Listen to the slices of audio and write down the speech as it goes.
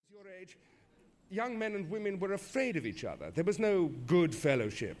age, young men and women were afraid of each other. There was no good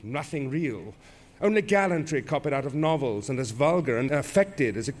fellowship, nothing real. Only gallantry copied out of novels and as vulgar and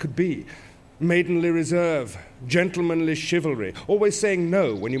affected as it could be. Maidenly reserve, gentlemanly chivalry, always saying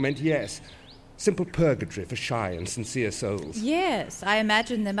no when you meant yes. Simple purgatory for shy and sincere souls. Yes, I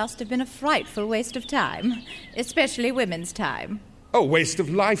imagine there must have been a frightful waste of time, especially women's time. Oh, waste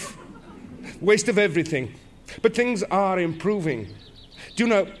of life. Waste of everything. But things are improving. Do you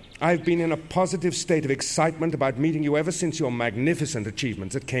know, I've been in a positive state of excitement about meeting you ever since your magnificent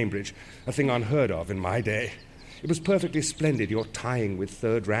achievements at Cambridge, a thing unheard of in my day. It was perfectly splendid, your tying with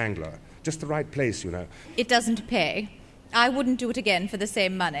Third Wrangler. Just the right place, you know. It doesn't pay. I wouldn't do it again for the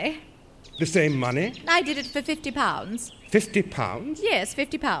same money. The same money? I did it for £50. £50? Yes,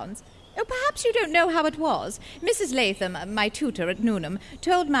 £50. Oh, perhaps you don't know how it was. Mrs. Latham, my tutor at Newnham,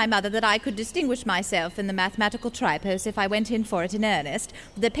 told my mother that I could distinguish myself in the mathematical tripos if I went in for it in earnest.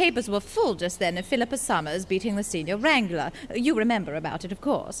 The papers were full just then of Philippa Summers beating the senior wrangler. You remember about it, of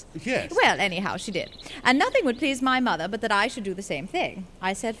course. Yes. Well, anyhow, she did. And nothing would please my mother but that I should do the same thing.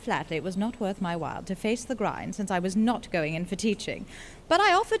 I said flatly it was not worth my while to face the grind since I was not going in for teaching. But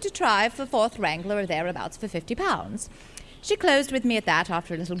I offered to try for fourth wrangler or thereabouts for £50. She closed with me at that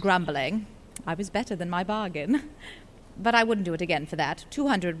after a little grumbling. I was better than my bargain. But I wouldn't do it again for that.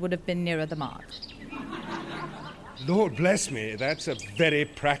 200 would have been nearer the mark. Lord bless me, that's a very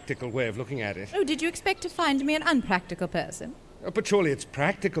practical way of looking at it. Oh, did you expect to find me an unpractical person? But surely it's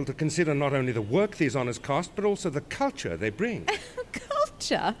practical to consider not only the work these honours cost, but also the culture they bring.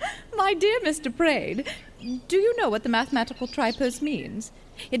 Culture? My dear Mr. Praed, do you know what the mathematical tripos means?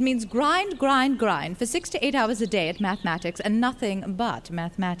 It means grind, grind, grind for 6 to 8 hours a day at mathematics and nothing but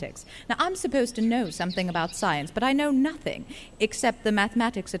mathematics. Now, I'm supposed to know something about science, but I know nothing except the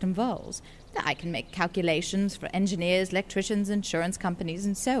mathematics it involves. I can make calculations for engineers, electricians, insurance companies,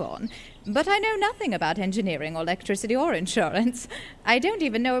 and so on. But I know nothing about engineering or electricity or insurance. I don't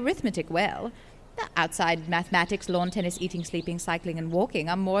even know arithmetic well. Outside mathematics, lawn tennis, eating, sleeping, cycling, and walking,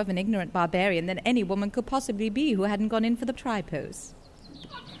 I'm more of an ignorant barbarian than any woman could possibly be who hadn't gone in for the tripos.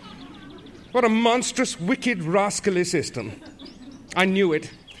 What a monstrous, wicked, rascally system. I knew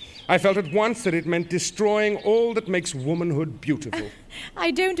it. I felt at once that it meant destroying all that makes womanhood beautiful.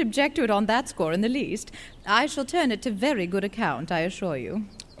 I don't object to it on that score in the least. I shall turn it to very good account, I assure you.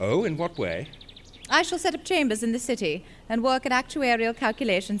 Oh, in what way? I shall set up chambers in the city and work at actuarial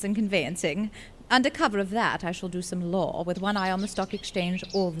calculations and conveyancing. Under cover of that, I shall do some law, with one eye on the stock exchange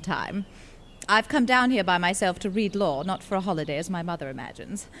all the time. I've come down here by myself to read law, not for a holiday, as my mother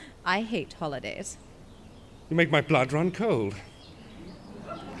imagines. I hate holidays. You make my blood run cold.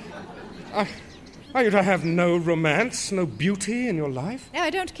 Are you to have no romance, no beauty in your life? No, I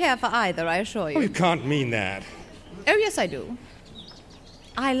don't care for either, I assure you. Oh, you can't mean that. Oh, yes, I do.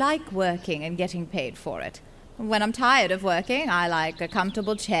 I like working and getting paid for it. When I'm tired of working, I like a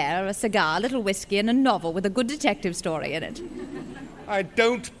comfortable chair, a cigar, a little whiskey, and a novel with a good detective story in it. I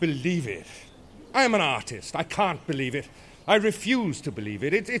don't believe it. I am an artist. I can't believe it. I refuse to believe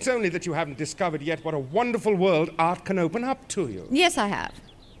it. It's only that you haven't discovered yet what a wonderful world art can open up to you. Yes, I have.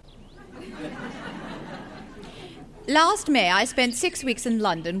 Last May, I spent 6 weeks in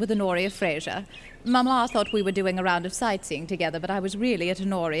London with Honoria Fraser. Mamma thought we were doing a round of sightseeing together, but I was really at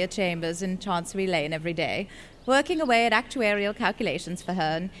Honoria Chambers in Chancery Lane every day, working away at actuarial calculations for her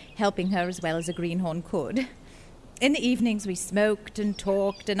and helping her as well as a greenhorn could. In the evenings, we smoked and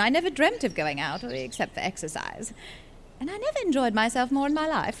talked, and I never dreamt of going out, except for exercise. And I never enjoyed myself more in my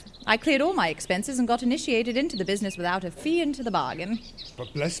life. I cleared all my expenses and got initiated into the business without a fee into the bargain.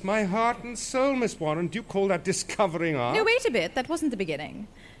 But bless my heart and soul, Miss Warren, do you call that discovering art? No, wait a bit. That wasn't the beginning.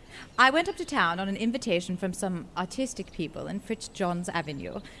 I went up to town on an invitation from some artistic people in Fitzjohn's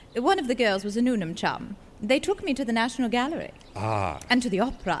Avenue. One of the girls was a Newnham chum. They took me to the National Gallery. Ah. And to the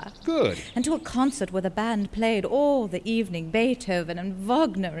opera. Good. And to a concert where the band played all the evening Beethoven and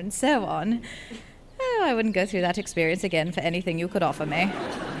Wagner and so on. Oh, I wouldn't go through that experience again for anything you could offer me.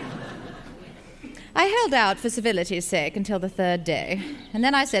 I held out for civility's sake until the third day. And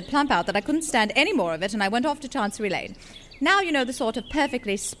then I said plump out that I couldn't stand any more of it, and I went off to Chancery Lane. Now you know the sort of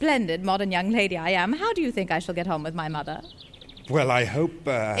perfectly splendid modern young lady I am. How do you think I shall get on with my mother? Well, I hope...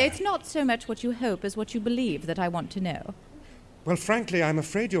 It's not so much what you hope as what you believe that I want to know. Well, frankly, I'm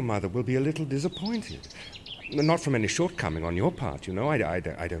afraid your mother will be a little disappointed. Not from any shortcoming on your part, you know. I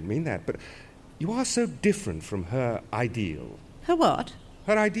don't mean that, but you are so different from her ideal. Her what?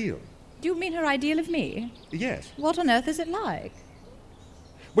 Her ideal. Do you mean her ideal of me? Yes. What on earth is it like?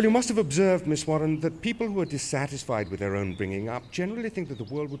 Well, you must have observed, Miss Warren, that people who are dissatisfied with their own bringing up generally think that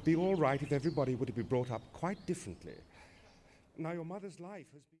the world would be all right if everybody were to be brought up quite differently. Now, your mother's life has been...